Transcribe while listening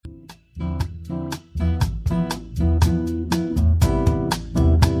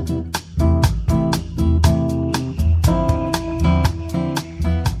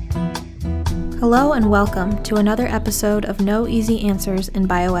Hello and welcome to another episode of No Easy Answers in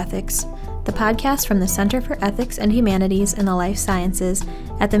Bioethics, the podcast from the Center for Ethics and Humanities in the Life Sciences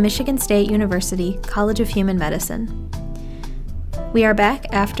at the Michigan State University College of Human Medicine. We are back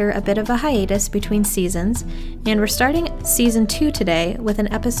after a bit of a hiatus between seasons, and we're starting Season 2 today with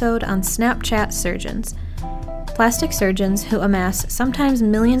an episode on Snapchat surgeons. Plastic surgeons who amass sometimes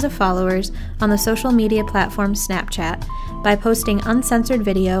millions of followers on the social media platform Snapchat by posting uncensored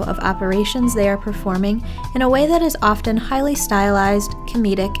video of operations they are performing in a way that is often highly stylized,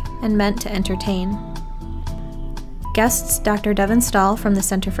 comedic, and meant to entertain. Guests Dr. Devin Stahl from the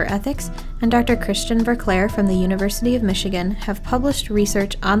Center for Ethics and Dr. Christian Verclair from the University of Michigan have published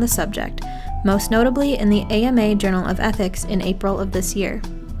research on the subject, most notably in the AMA Journal of Ethics in April of this year.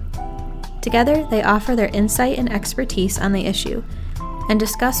 Together, they offer their insight and expertise on the issue and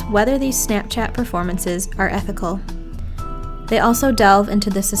discuss whether these Snapchat performances are ethical. They also delve into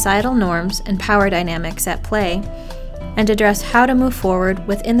the societal norms and power dynamics at play and address how to move forward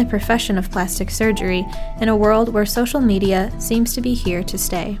within the profession of plastic surgery in a world where social media seems to be here to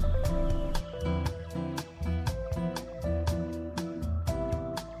stay.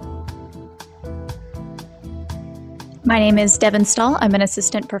 My name is Devin Stahl. I'm an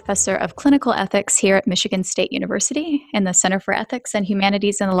assistant professor of clinical ethics here at Michigan State University in the Center for Ethics and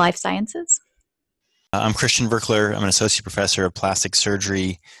Humanities in the Life Sciences. I'm Christian Verclair. I'm an associate professor of plastic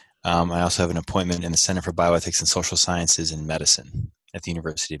surgery. I also have an appointment in the Center for Bioethics and Social Sciences in Medicine at the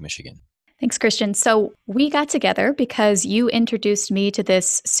University of Michigan. Thanks, Christian. So we got together because you introduced me to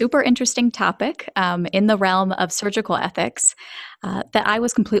this super interesting topic in the realm of surgical ethics that I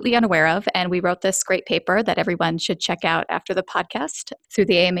was completely unaware of. And we wrote this great paper that everyone should check out after the podcast through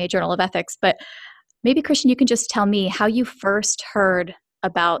the AMA Journal of Ethics. But maybe, Christian, you can just tell me how you first heard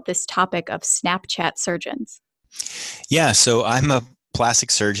about this topic of Snapchat surgeons. Yeah, so I'm a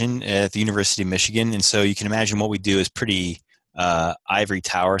plastic surgeon at the University of Michigan. And so you can imagine what we do is pretty ivory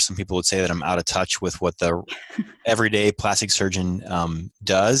tower. Some people would say that I'm out of touch with what the everyday plastic surgeon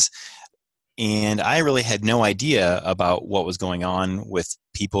does. And I really had no idea about what was going on with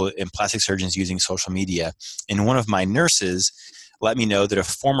people and plastic surgeons using social media. And one of my nurses let me know that a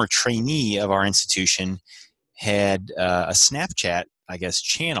former trainee of our institution had a Snapchat,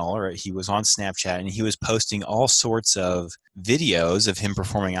 channel, or he was on Snapchat, and he was posting all sorts of videos of him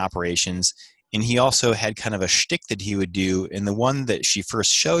performing operations. And he also had kind of a shtick that he would do. And the one that she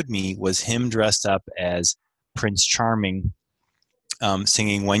first showed me was him dressed up as Prince Charming,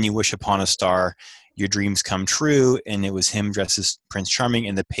 singing "When You Wish Upon a Star, Your Dreams Come True." And it was him dressed as Prince Charming,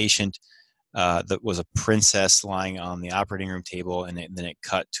 and the patient that was a princess lying on the operating room table. And then it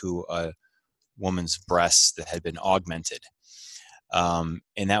cut to a woman's breasts that had been augmented. And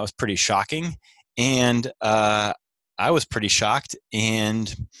that was pretty shocking. And I was pretty shocked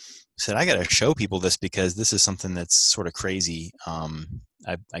and said, I got to show people this because this is something that's sort of crazy.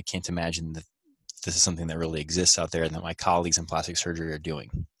 I can't imagine that this is something that really exists out there and that my colleagues in plastic surgery are doing.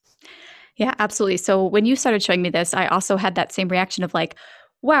 Yeah, absolutely. So when you started showing me this, I also had that same reaction of like,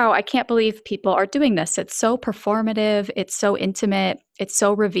 wow, I can't believe people are doing this. It's so performative. It's so intimate. It's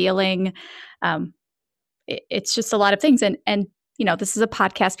so revealing. It's just a lot of things. And you know, this is a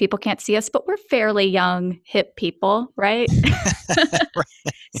podcast. People can't see us, but we're fairly young, hip people, right?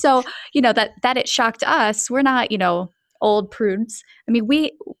 Right. So, you know, that it shocked us. We're not, you know, old prudes. I mean,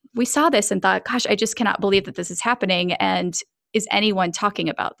 we saw this and thought, gosh, I just cannot believe that this is happening. And is anyone talking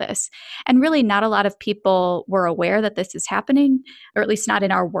about this? And really not a lot of people were aware that this is happening, or at least not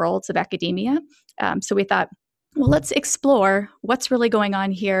in our worlds of academia. So we thought, well, let's explore what's really going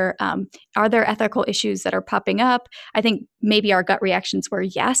on here. Are there ethical issues that are popping up? I think maybe our gut reactions were,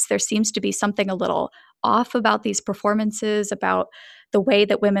 yes, there seems to be something a little off about these performances, about the way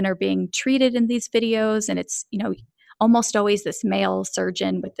that women are being treated in these videos. And it's, you know, almost always this male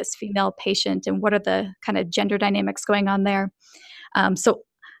surgeon with this female patient. And what are the kind of gender dynamics going on there? So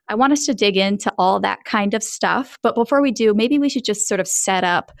I want us to dig into all that kind of stuff. But before we do, maybe we should just sort of set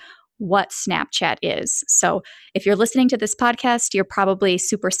up what Snapchat is. So if you're listening to this podcast, you're probably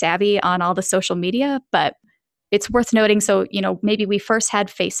super savvy on all the social media, but it's worth noting. So, you know, maybe we first had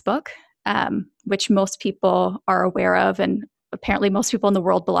Facebook, which most people are aware of, and apparently most people in the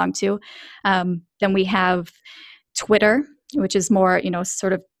world belong to. Then we have Twitter, which is more, you know,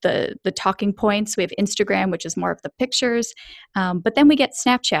 sort of the talking points. We have Instagram, which is more of the pictures. But then we get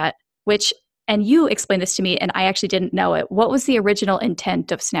Snapchat, which, and you explained this to me, and I actually didn't know it. What was the original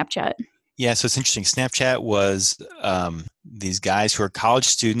intent of Snapchat? Yeah, so it's interesting. Snapchat was these guys who are college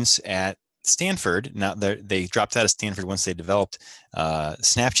students at Stanford. Now they dropped out of Stanford once they developed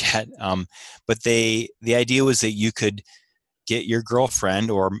Snapchat. But the idea was that you could get your girlfriend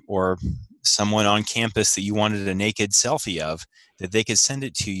or someone on campus that you wanted a naked selfie of, that they could send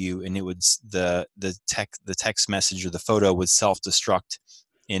it to you, and it would the text message or the photo would self-destruct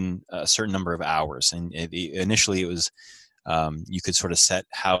in a certain number of hours. And initially it was you could sort of set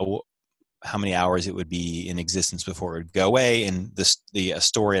how many hours it would be in existence before it would go away. And the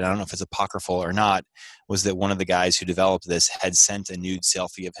story, and I don't know if it's apocryphal or not, was that one of the guys who developed this had sent a nude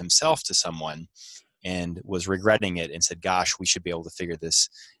selfie of himself to someone and was regretting it and said, gosh, we should be able to figure this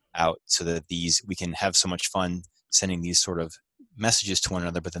out so that we can have so much fun sending these sort of messages to one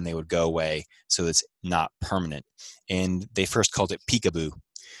another, but then they would go away, so it's not permanent. And they first called it peekaboo,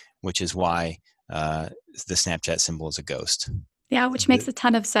 which is why the Snapchat symbol is a ghost. Yeah, which makes a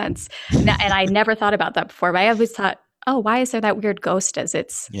ton of sense. And I never thought about that before, but I always thought, oh, why is there that weird ghost as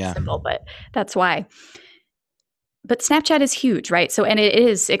its symbol? But that's why. But Snapchat is huge, right? So, and it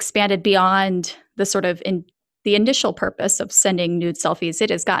is expanded beyond the sort of the initial purpose of sending nude selfies.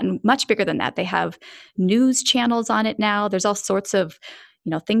 It has gotten much bigger than that. They have news channels on it now. There's all sorts of,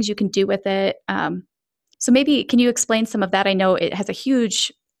 things you can do with it. So maybe can you explain some of that? I know it has a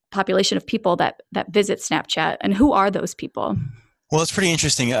huge population of people that visit Snapchat, and who are those people? Well, it's pretty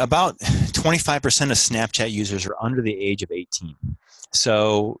interesting. About 25% of Snapchat users are under the age of 18.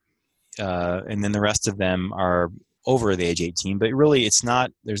 So, and then the rest of them are over the age 18. But really, there's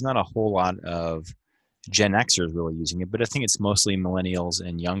not a whole lot of Gen Xers really using it. But I think it's mostly millennials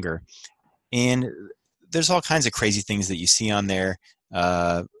and younger. And there's all kinds of crazy things that you see on there.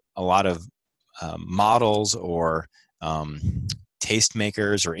 A lot of models or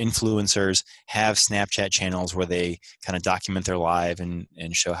tastemakers or influencers have Snapchat channels where they kind of document their life and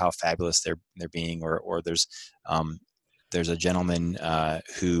show how fabulous they're being. Or there's a gentleman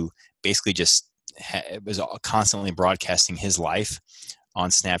who basically just was constantly broadcasting his life on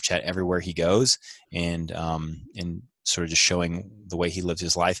Snapchat everywhere he goes, and sort of just showing the way he lived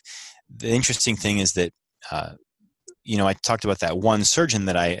his life. The interesting thing is that I talked about that one surgeon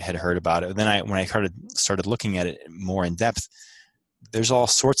that I had heard about it. Then when I started looking at it more in depth, there's all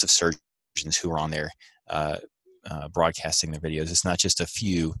sorts of surgeons who are on there broadcasting their videos. It's not just a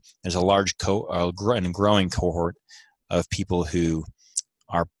few. There's a large and growing cohort of people who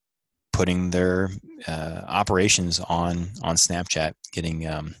are putting their operations on Snapchat, getting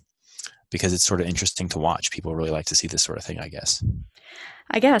because it's sort of interesting to watch. People really like to see this sort of thing, I guess.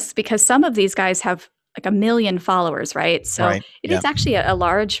 Because some of these guys have like 1 million followers, right? So right. It is actually a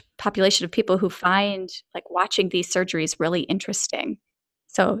large population of people who find like watching these surgeries really interesting.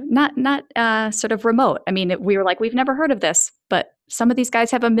 So not sort of remote. I mean, we were like, we've never heard of this, but some of these guys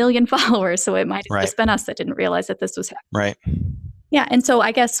have 1 million followers. So it might have just been us that didn't realize that this was happening. Right. Yeah. And so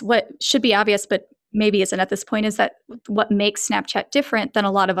I guess what should be obvious, but maybe isn't at this point, is that what makes Snapchat different than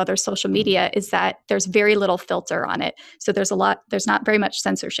a lot of other social media is that there's very little filter on it. So there's not very much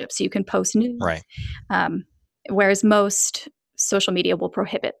censorship. So you can post news. Right. Whereas most social media will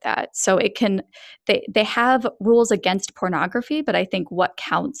prohibit that. So they have rules against pornography, but I think what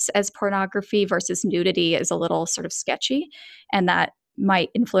counts as pornography versus nudity is a little sort of sketchy. And that might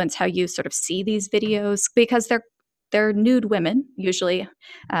influence how you sort of see these videos, because they're nude women usually.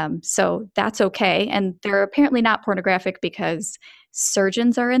 So that's okay. And they're apparently not pornographic because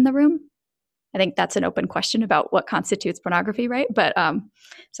surgeons are in the room. I think that's an open question about what constitutes pornography, right? But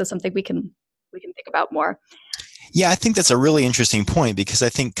so something we can think about more. Yeah, I think that's a really interesting point, because I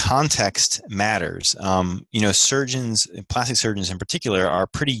think context matters. Surgeons, plastic surgeons in particular, are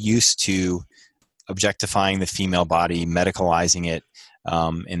pretty used to objectifying the female body, medicalizing it,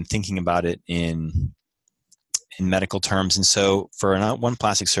 and thinking about it in medical terms. And so for one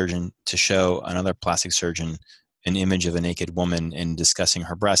plastic surgeon to show another plastic surgeon an image of a naked woman and discussing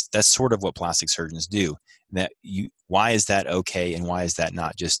her breast, that's sort of what plastic surgeons do. Why is that okay, and why is that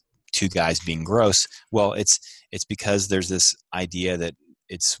not just two guys being gross? Well, it's because there's this idea that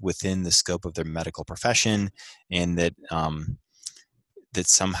it's within the scope of their medical profession, and that that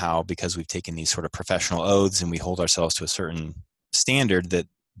somehow, because we've taken these sort of professional oaths and we hold ourselves to a certain standard,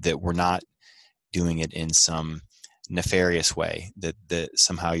 that we're not doing it in some nefarious way, that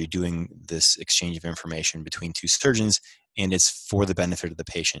somehow you're doing this exchange of information between two surgeons and it's for the benefit of the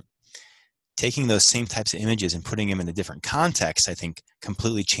patient. Taking those same types of images and putting them in a different context, I think,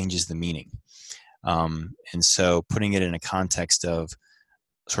 completely changes the meaning. And so putting it in a context of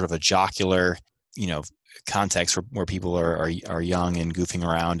sort of a jocular, context where people are young and goofing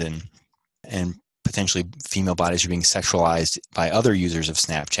around, and potentially female bodies are being sexualized by other users of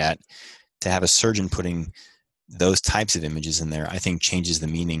Snapchat, to have a surgeon putting those types of images in there, I think changes the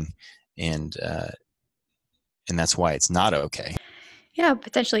meaning, and that's why it's not okay. Yeah,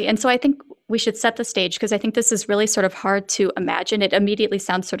 potentially. And so I think we should set the stage because I think this is really sort of hard to imagine. It immediately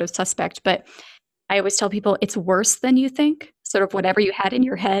sounds sort of suspect, but I always tell people it's worse than you think, sort of whatever you had in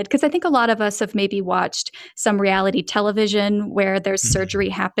your head. Because I think a lot of us have maybe watched some reality television where there's surgery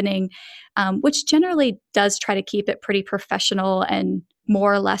happening, which generally does try to keep it pretty professional and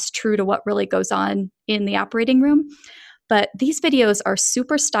more or less true to what really goes on in the operating room. But these videos are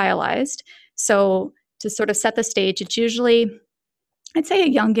super stylized. So to sort of set the stage, it's usually, I'd say, a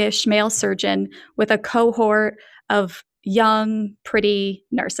youngish male surgeon with a cohort of young, pretty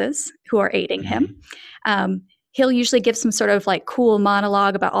nurses who are aiding him. He'll usually give some sort of like cool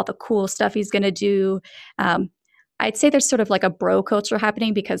monologue about all the cool stuff he's going to do. I'd say there's sort of like a bro culture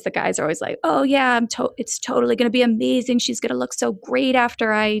happening because the guys are always like, oh yeah, it's totally going to be amazing. She's going to look so great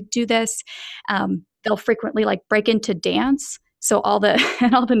after I do this. They'll frequently like break into dance. So all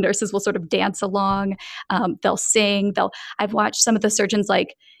the nurses will sort of dance along. They'll sing. I've watched some of the surgeons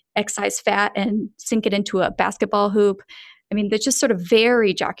like excise fat and sink it into a basketball hoop. I mean, they're just sort of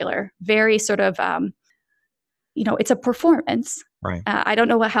very jocular, very sort of, it's a performance. Right. I don't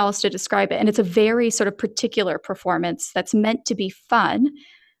know how else to describe it. And it's a very sort of particular performance that's meant to be fun.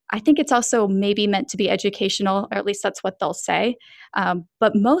 I think it's also maybe meant to be educational, or at least that's what they'll say.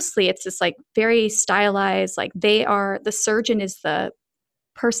 But mostly it's just like very stylized, like the surgeon is the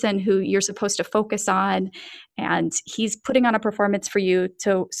person who you're supposed to focus on, and he's putting on a performance for you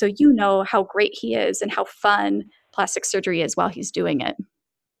so you know how great he is and how fun plastic surgery is while he's doing it.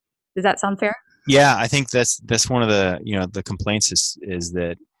 Does that sound fair? Yeah, I think that's one of the the complaints is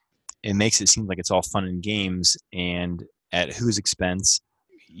that it makes it seem like it's all fun and games, and at whose expense?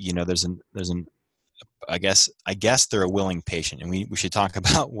 There's an I guess they're a willing patient, and we should talk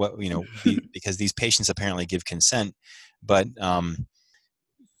about what because these patients apparently give consent, but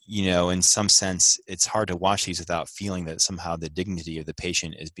in some sense, it's hard to watch these without feeling that somehow the dignity of the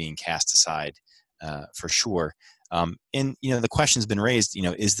patient is being cast aside, for sure. And the question's been raised.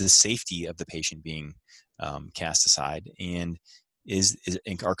 Is the safety of the patient being cast aside, and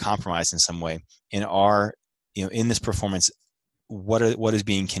are compromised in some way? And are in this performance, what is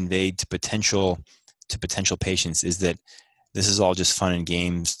being conveyed to potential patients is that this is all just fun and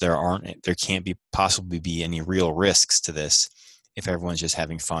games. There can't possibly be any real risks to this if everyone's just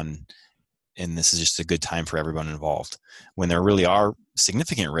having fun, and this is just a good time for everyone involved, when there really are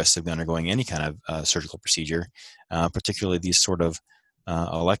significant risks of undergoing any kind of surgical procedure, particularly these sort of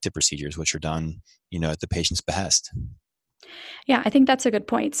elective procedures, which are done, at the patient's behest. Yeah, I think that's a good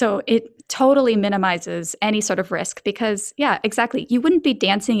point. So it totally minimizes any sort of risk because, yeah, exactly. You wouldn't be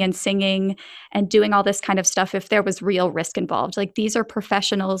dancing and singing and doing all this kind of stuff if there was real risk involved. Like, these are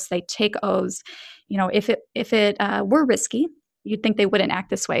professionals; they take oaths. If it were risky, you'd think they wouldn't act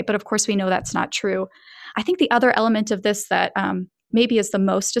this way. But of course, we know that's not true. I think the other element of this that maybe is the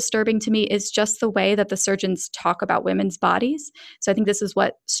most disturbing to me is just the way that the surgeons talk about women's bodies. So I think this is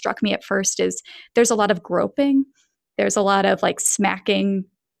what struck me at first: is there's a lot of groping. There's a lot of like smacking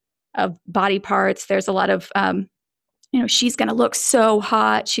of body parts. There's a lot of, she's going to look so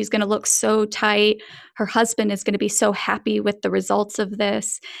hot. She's going to look so tight. Her husband is going to be so happy with the results of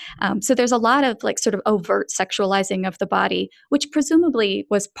this. So there's a lot of like sort of overt sexualizing of the body, which presumably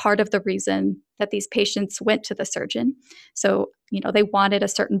was part of the reason that these patients went to the surgeon. So, they wanted a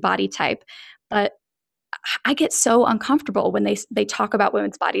certain body type. But I get so uncomfortable when they talk about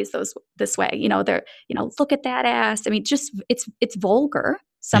women's bodies this way. They're, look at that ass. I mean, just it's vulgar.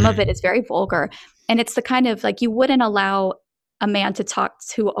 Some of it is very vulgar. And it's the kind of like, you wouldn't allow a man to talk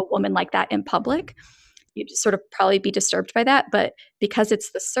to a woman like that in public. You'd just sort of probably be disturbed by that. But because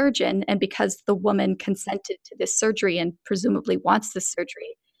it's the surgeon and because the woman consented to this surgery and presumably wants this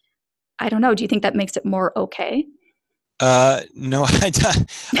surgery, I don't know. Do you think that makes it more okay? No, I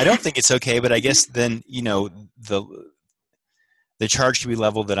don't think it's okay, but I guess then, the charge to be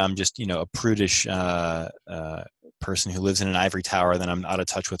leveled that I'm just, a prudish person who lives in an ivory tower, then I'm out of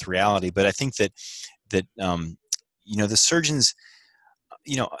touch with reality. But I think that the surgeons,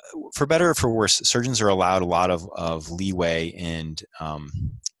 for better or for worse, surgeons are allowed a lot of leeway and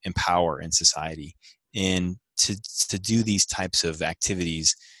power in society. And to do these types of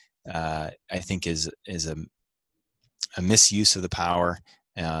activities, I think is a misuse of the power,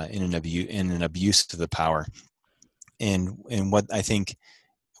 in an abuse of the power, and what I think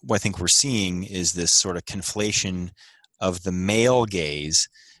we're seeing is this sort of conflation of the male gaze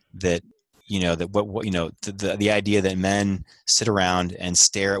that the idea that men sit around and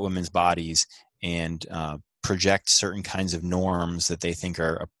stare at women's bodies and project certain kinds of norms that they think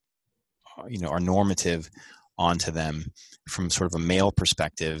are normative onto them from sort of a male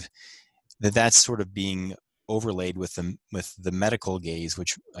perspective, that's sort of being overlaid with the medical gaze,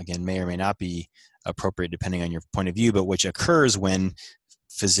 which again may or may not be appropriate depending on your point of view, but which occurs when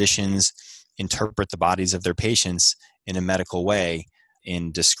physicians interpret the bodies of their patients in a medical way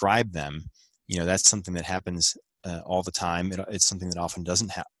and describe them. That's something that happens all the time. It's something that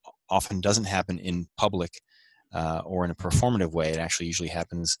often doesn't happen in public or in a performative way. It actually usually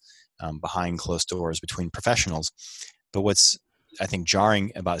happens behind closed doors between professionals. But what's, I think,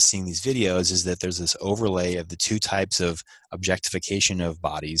 jarring about seeing these videos is that there's this overlay of the two types of objectification of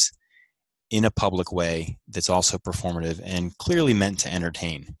bodies in a public way that's also performative and clearly meant to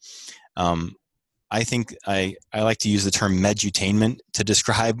entertain. I think I like to use the term medutainment to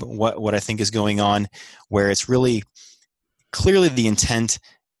describe what I think is going on, where it's really clearly the intent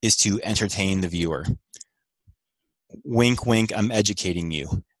is to entertain the viewer. Wink, wink, I'm educating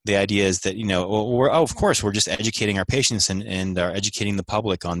you. The idea is that, of course, we're just educating our patients and are educating the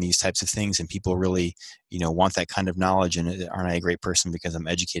public on these types of things. And people really, want that kind of knowledge. And aren't I a great person because I'm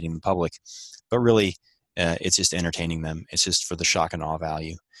educating the public? But really, it's just entertaining them. It's just for the shock and awe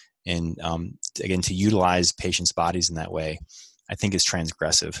value. And again, to utilize patients' bodies in that way, I think is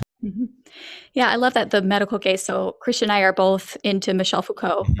transgressive. Mm-hmm. Yeah, I love that, the medical gaze. So Christian and I are both into Michel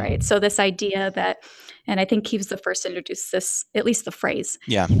Foucault, Mm-hmm. right? So this idea that, and I think he was the first to introduce this, at least the phrase,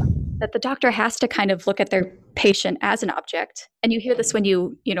 Yeah. that the doctor has to kind of look at their patient as an object. And you hear this when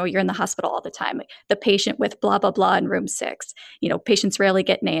you're in the hospital all the time, the patient with blah, blah, blah in room 6. Patients rarely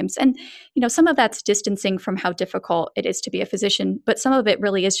get names. And, some of that's distancing from how difficult it is to be a physician, but some of it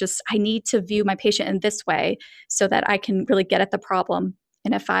really is just, I need to view my patient in this way so that I can really get at the problem.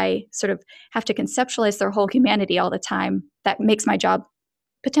 And if I sort of have to conceptualize their whole humanity all the time, that makes my job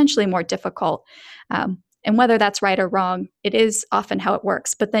potentially more difficult. And whether that's right or wrong, it is often how it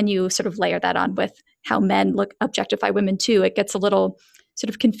works. But then you sort of layer that on with how men objectify women too. It gets a little sort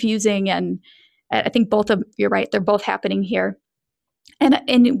of confusing. And I think you're right, they're both happening here.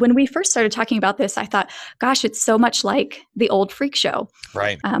 And when we first started talking about this, I thought, gosh, it's so much like the old freak show.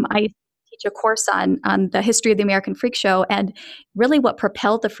 Right. I teach a course on the history of the American freak show. And really what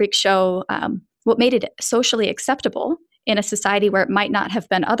propelled the freak show, what made it socially acceptable in a society where it might not have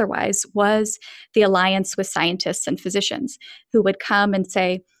been otherwise, was the alliance with scientists and physicians who would come and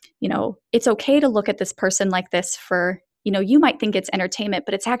say, it's okay to look at this person like this for, you might think it's entertainment,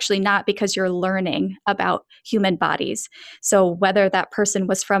 but it's actually not, because you're learning about human bodies. So whether that person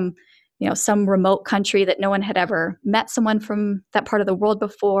was from, some remote country that no one had ever met someone from that part of the world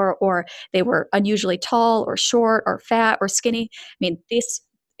before, or they were unusually tall or short or fat or skinny. I mean,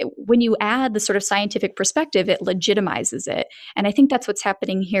 when you add the sort of scientific perspective, it legitimizes it. And I think that's what's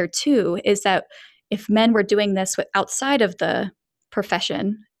happening here too, is that if men were doing this outside of the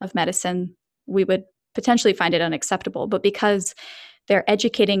profession of medicine, we would potentially find it unacceptable. But because they're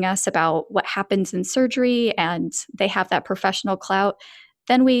educating us about what happens in surgery and they have that professional clout,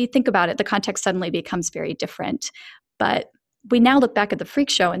 then we think about it, the context suddenly becomes very different. But we now look back at the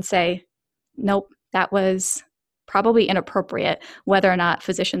freak show and say, nope, that was probably inappropriate, whether or not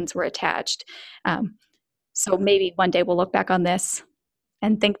physicians were attached. So maybe one day we'll look back on this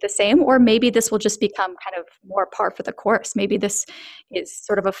and think the same, or maybe this will just become kind of more par for the course. Maybe this is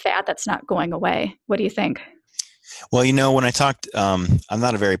sort of a fad that's not going away. What do you think? Well, when I talked, I'm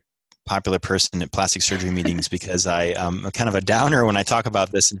not a very popular person at plastic surgery meetings because I'm kind of a downer when I talk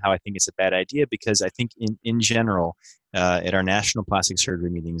about this and how I think it's a bad idea, because I think in general, at our national plastic surgery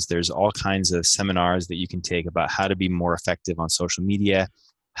meetings, there's all kinds of seminars that you can take about how to be more effective on social media,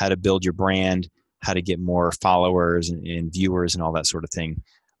 how to build your brand, how to get more followers and viewers and all that sort of thing.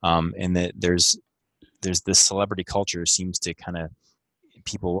 And that there's this celebrity culture seems to kind of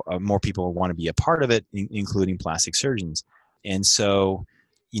more people want to be a part of it, including plastic surgeons. And so,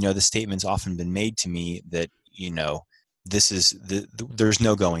 the statement's often been made to me that, this is there's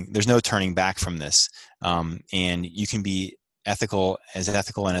no turning back from this. And you can be ethical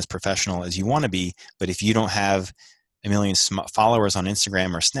and as professional as you want to be, but if you don't have a million followers on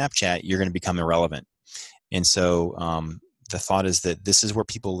Instagram or Snapchat, you're going to become irrelevant. And so the thought is that this is where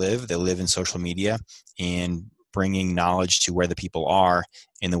people live. They live in social media, and bringing knowledge to where the people are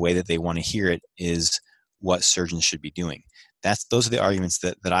in the way that they want to hear it is what surgeons should be doing. Those are the arguments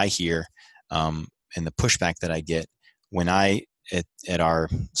that I hear, and the pushback that I get when I, at our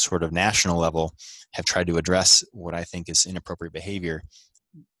sort of national level, have tried to address what I think is inappropriate behavior.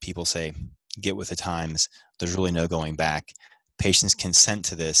 People say, get with the times. There's really no going back. Patients consent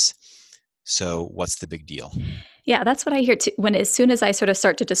to this. So what's the big deal? Yeah, that's what I hear too. As soon as I sort of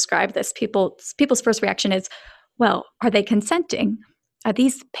start to describe this, people's first reaction is, well, are they consenting? Are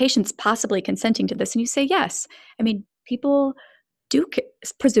these patients possibly consenting to this? And you say, yes. I mean, people do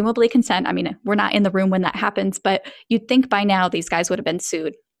presumably consent. I mean, we're not in the room when that happens, but you'd think by now these guys would have been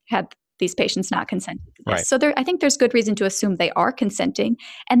sued had these patients not consented to this. Right. So I think there's good reason to assume they are consenting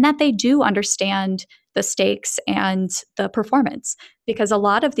and that they do understand the stakes and the performance, because a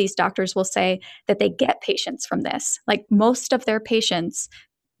lot of these doctors will say that they get patients from this. Like most of their patients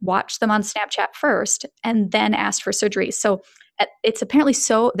watch them on Snapchat first and then ask for surgery. So it's apparently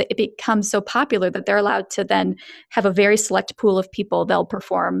so that it becomes so popular that they're allowed to then have a very select pool of people they'll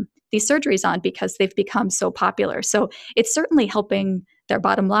perform these surgeries on because they've become so popular. So it's certainly helping their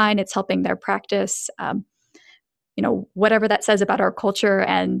bottom line. It's helping their practice. Whatever that says about our culture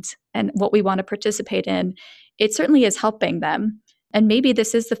and what we want to participate in, it certainly is helping them. And maybe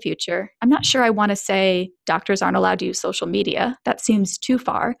this is the future. I'm not sure I want to say doctors aren't allowed to use social media. That seems too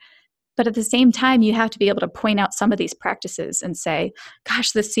far. But at the same time, you have to be able to point out some of these practices and say,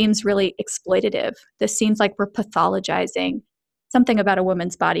 gosh, this seems really exploitative. This seems like we're pathologizing something about a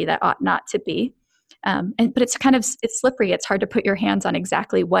woman's body that ought not to be. But it's slippery. It's hard to put your hands on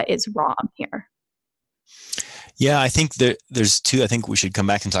exactly what is wrong here. Yeah, I think there's two. I think we should come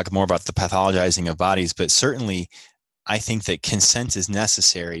back and talk more about the pathologizing of bodies, but certainly I think that consent is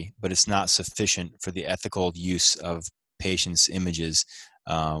necessary, but it's not sufficient for the ethical use of patients' images,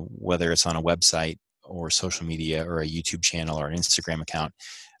 whether it's on a website or social media or a YouTube channel or an Instagram account,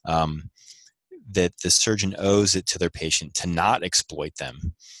 that the surgeon owes it to their patient to not exploit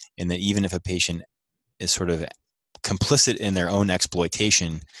them. And that even if a patient is sort of complicit in their own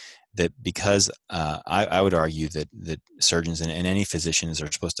exploitation, that because I would argue that surgeons and any physicians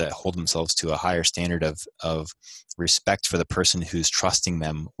are supposed to hold themselves to a higher standard of respect for the person who's trusting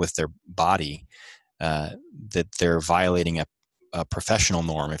them with their body, that they're violating a professional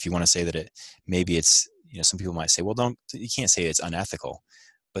norm. If you want to say that maybe it's, some people might say, well, you can't say it's unethical,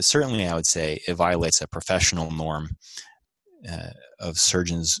 but certainly I would say it violates a professional norm of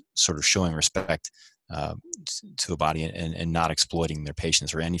surgeons sort of showing respect to a body and not exploiting their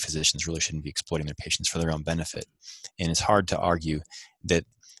patients, or any physicians really shouldn't be exploiting their patients for their own benefit. And it's hard to argue that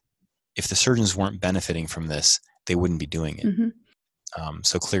if the surgeons weren't benefiting from this, they wouldn't be doing it. Mm-hmm.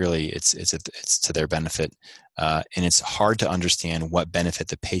 So clearly it's to their benefit. And it's hard to understand what benefit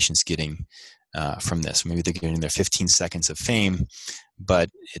the patient's getting from this. Maybe they're getting their 15 seconds of fame, but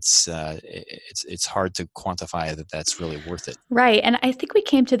it's hard to quantify that that's really worth it. Right. And I think we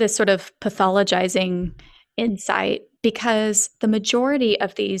came to this sort of pathologizing insight because the majority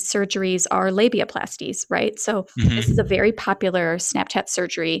of these surgeries are labiaplasties, right? So mm-hmm. This is a very popular Snapchat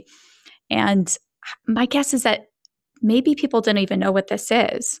surgery. And my guess is that maybe people didn't even know what this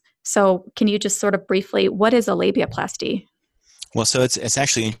is. So can you just sort of briefly, what is a labiaplasty? Well, so it's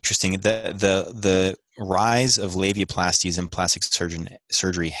actually interesting. The rise of labiaplasties in plastic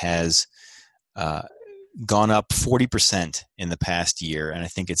surgery has gone up 40% in the past year, and I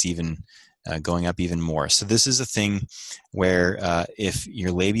think it's even going up even more. So this is a thing where if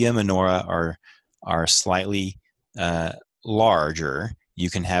your labia minora are slightly larger, you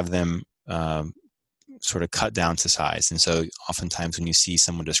can have them sort of cut down to size. And so oftentimes when you see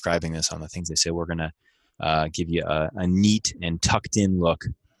someone describing this on the things, they say, we're going to give you a neat and tucked in look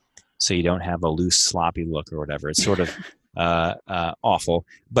so you don't have a loose, sloppy look or whatever. It's sort of awful.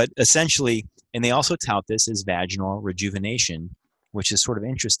 But essentially, and they also tout this as vaginal rejuvenation, which is sort of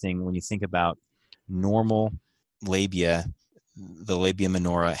interesting when you think about normal labia. The labia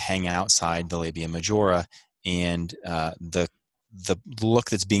minora hang outside the labia majora, and the look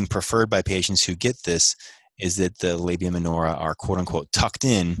that's being preferred by patients who get this is that the labia minora are quote unquote tucked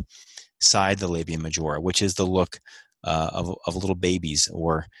in side the labia majora, which is the look of little babies,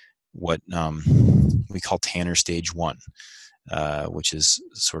 or what we call Tanner stage 1, which is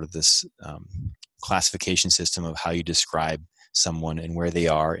sort of this classification system of how you describe someone and where they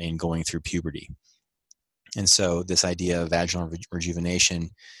are in going through puberty. And so this idea of vaginal rejuvenation,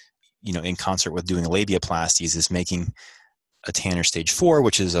 in concert with doing labiaplasties, is making a Tanner stage 4,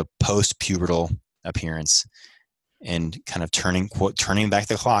 which is a post-pubertal appearance, and kind of turning back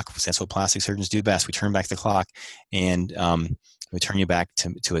the clock, because that's what plastic surgeons do best. We turn back the clock, and we turn you back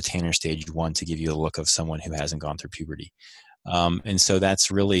to a Tanner stage 1 to give you a look of someone who hasn't gone through puberty. And so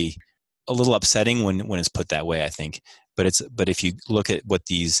that's really a little upsetting when it's put that way, I think. But if you look at what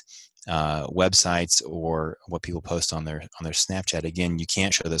these websites or what people post on their Snapchat, again, you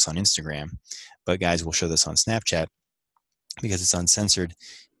can't show this on Instagram, but guys will show this on Snapchat because it's uncensored.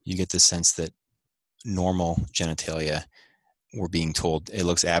 You get the sense that normal genitalia, we're being told it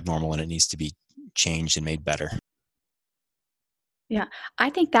looks abnormal and it needs to be changed and made better. Yeah, I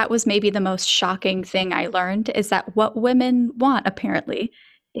think that was maybe the most shocking thing I learned, is that what women want apparently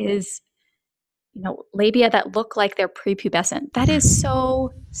is labia that look like they're prepubescent. That is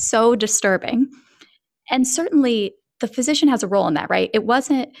so disturbing. And certainly the physician has a role in that, right?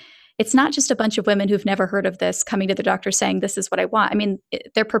 It's not just a bunch of women who've never heard of this coming to the doctor saying, this is what I want. I mean,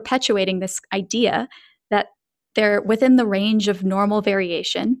 they're perpetuating this idea that they're within the range of normal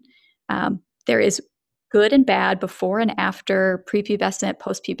variation. There is good and bad before and after, prepubescent,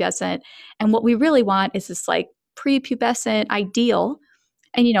 postpubescent. And what we really want is this like prepubescent ideal.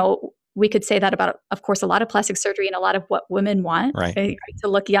 And, we could say that about, of course, a lot of plastic surgery and a lot of what women want, right? To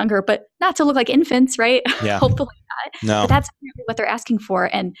look younger, but not to look like infants, right? Yeah. Hopefully not. No. But that's what they're asking for.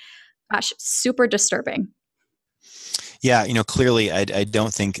 And gosh, super disturbing. Yeah, clearly I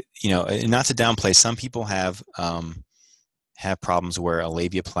don't think, not to downplay, some people have problems where a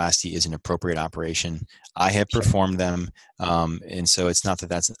labiaplasty is an appropriate operation. I have performed them, and so it's not that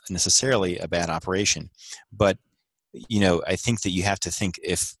that's necessarily a bad operation. But, I think that you have to think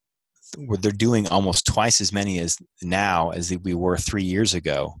if they're doing almost twice as many as now as we were 3 years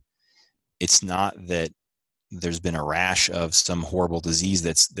ago, it's not that there's been a rash of some horrible disease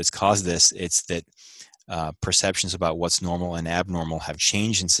that's caused this. It's that perceptions about what's normal and abnormal have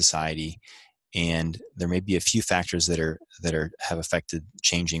changed in society, and there may be a few factors that have affected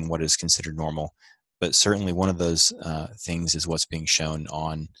changing what is considered normal. But certainly one of those things is what's being shown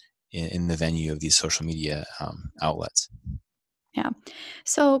in the venue of these social media outlets. Yeah.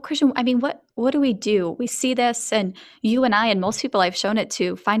 So, Christian, I mean, what do? We see this, and you and I and most people I've shown it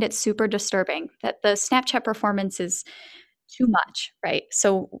to find it super disturbing that the Snapchat performance is too much, right?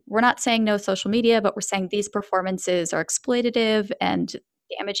 So we're not saying no social media, but we're saying these performances are exploitative and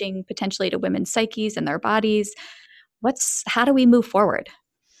damaging potentially to women's psyches and their bodies. How do we move forward?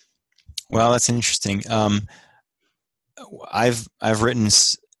 Well, that's interesting. I've written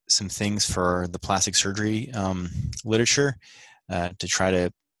some things for the plastic surgery literature to try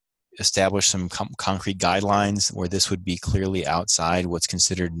to establish some concrete guidelines where this would be clearly outside what's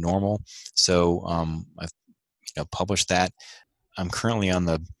considered normal. So I've published that. I'm currently on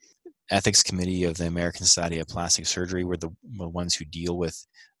the ethics committee of the American Society of Plastic Surgery. We're the ones who deal with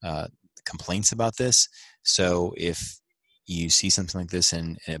complaints about this. So if you see something like this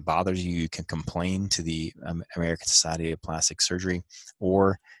and it bothers you, you can complain to the American Society of Plastic Surgery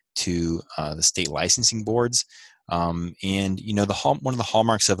or to the state licensing boards. And one of the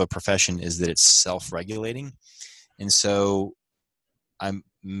hallmarks of a profession is that it's self-regulating. And so I'm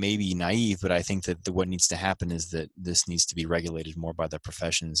maybe naive, but I think that what needs to happen is that this needs to be regulated more by the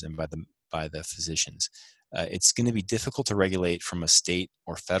professions and by the physicians. It's going to be difficult to regulate from a state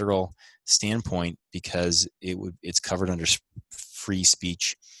or federal standpoint because it's covered under free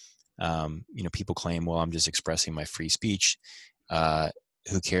speech. People claim, well, I'm just expressing my free speech.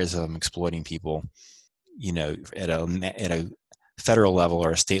 Who cares if I'm exploiting people? At a federal level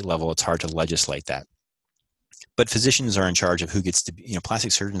or a state level, it's hard to legislate that. But physicians are in charge of who gets to be,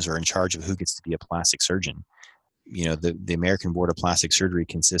 plastic surgeons are in charge of who gets to be a plastic surgeon. The American Board of Plastic Surgery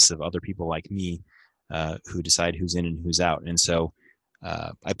consists of other people like me who decide who's in and who's out. And so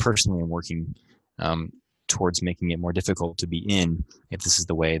I personally am working towards making it more difficult to be in if this is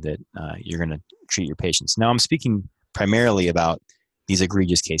the way that you're going to treat your patients. Now, I'm speaking primarily about these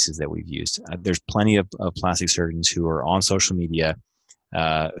egregious cases that we've used. There's plenty of plastic surgeons who are on social media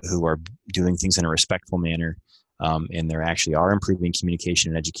who are doing things in a respectful manner, and there actually are improving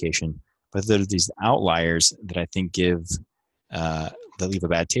communication and education. But there are these outliers that I think that leave a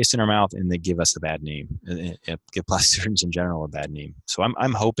bad taste in our mouth, and they give us a bad name, give plastic surgeons in general a bad name. So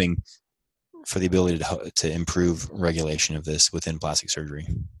I'm hoping for the ability to improve regulation of this within plastic surgery.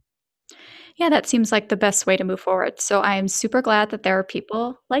 Yeah, that seems like the best way to move forward. So I am super glad that there are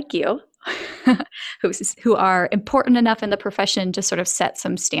people like you who are important enough in the profession to sort of set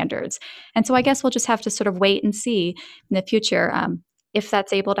some standards. And so I guess we'll just have to sort of wait and see in the future if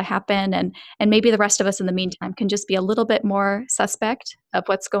that's able to happen. And maybe the rest of us in the meantime can just be a little bit more suspect of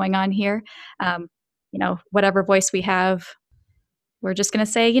what's going on here. Whatever voice we have, we're just going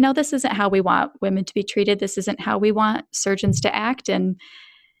to say, this isn't how we want women to be treated. This isn't how we want surgeons to act. And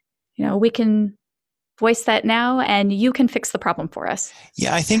we can voice that now, and you can fix the problem for us.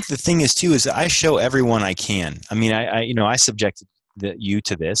 Yeah, I think the thing is I show everyone I can. I mean, I subjected you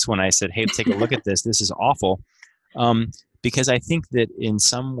to this when I said, "Hey, take a look at this. This is awful," because I think that in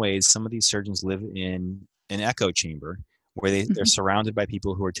some ways, some of these surgeons live in an echo chamber where they're surrounded by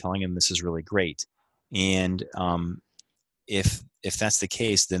people who are telling them this is really great, and if that's the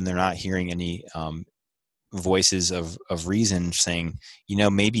case, then they're not hearing any voices of reason saying,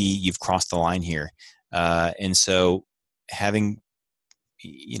 maybe you've crossed the line here. And so having,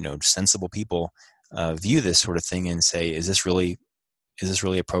 sensible people view this sort of thing and say, is this really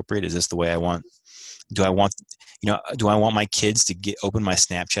appropriate? Is this the way I want Do I want my kids to open my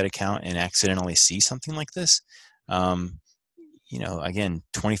Snapchat account and accidentally see something like this? Again,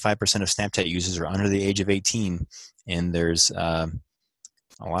 25% of Snapchat users are under the age of 18, and there's a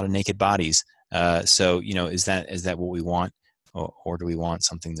lot of naked bodies. So, is that what we want, or do we want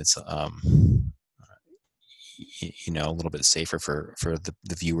something that's a little bit safer for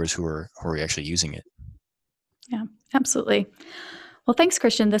the viewers who are actually using it? Yeah, absolutely. Well, thanks,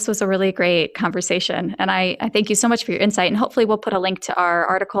 Christian. This was a really great conversation. And I thank you so much for your insight. And hopefully we'll put a link to our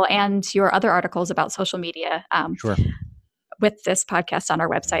article and your other articles about social media Sure. with this podcast on our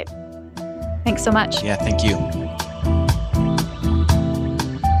website. Thanks so much. Yeah, thank you.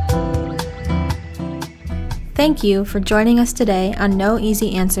 Thank you for joining us today on No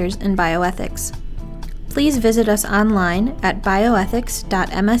Easy Answers in Bioethics. Please visit us online at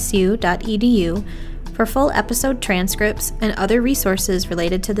bioethics.msu.edu for full episode transcripts and other resources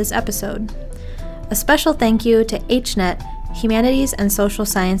related to this episode. A special thank you to HNET, Humanities and Social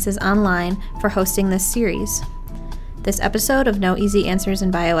Sciences Online, for hosting this series. This episode of No Easy Answers in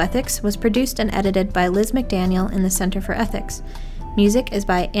Bioethics was produced and edited by Liz McDaniel in the Center for Ethics. Music is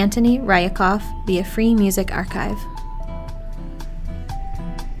by Antony Ryakoff via Free Music Archive.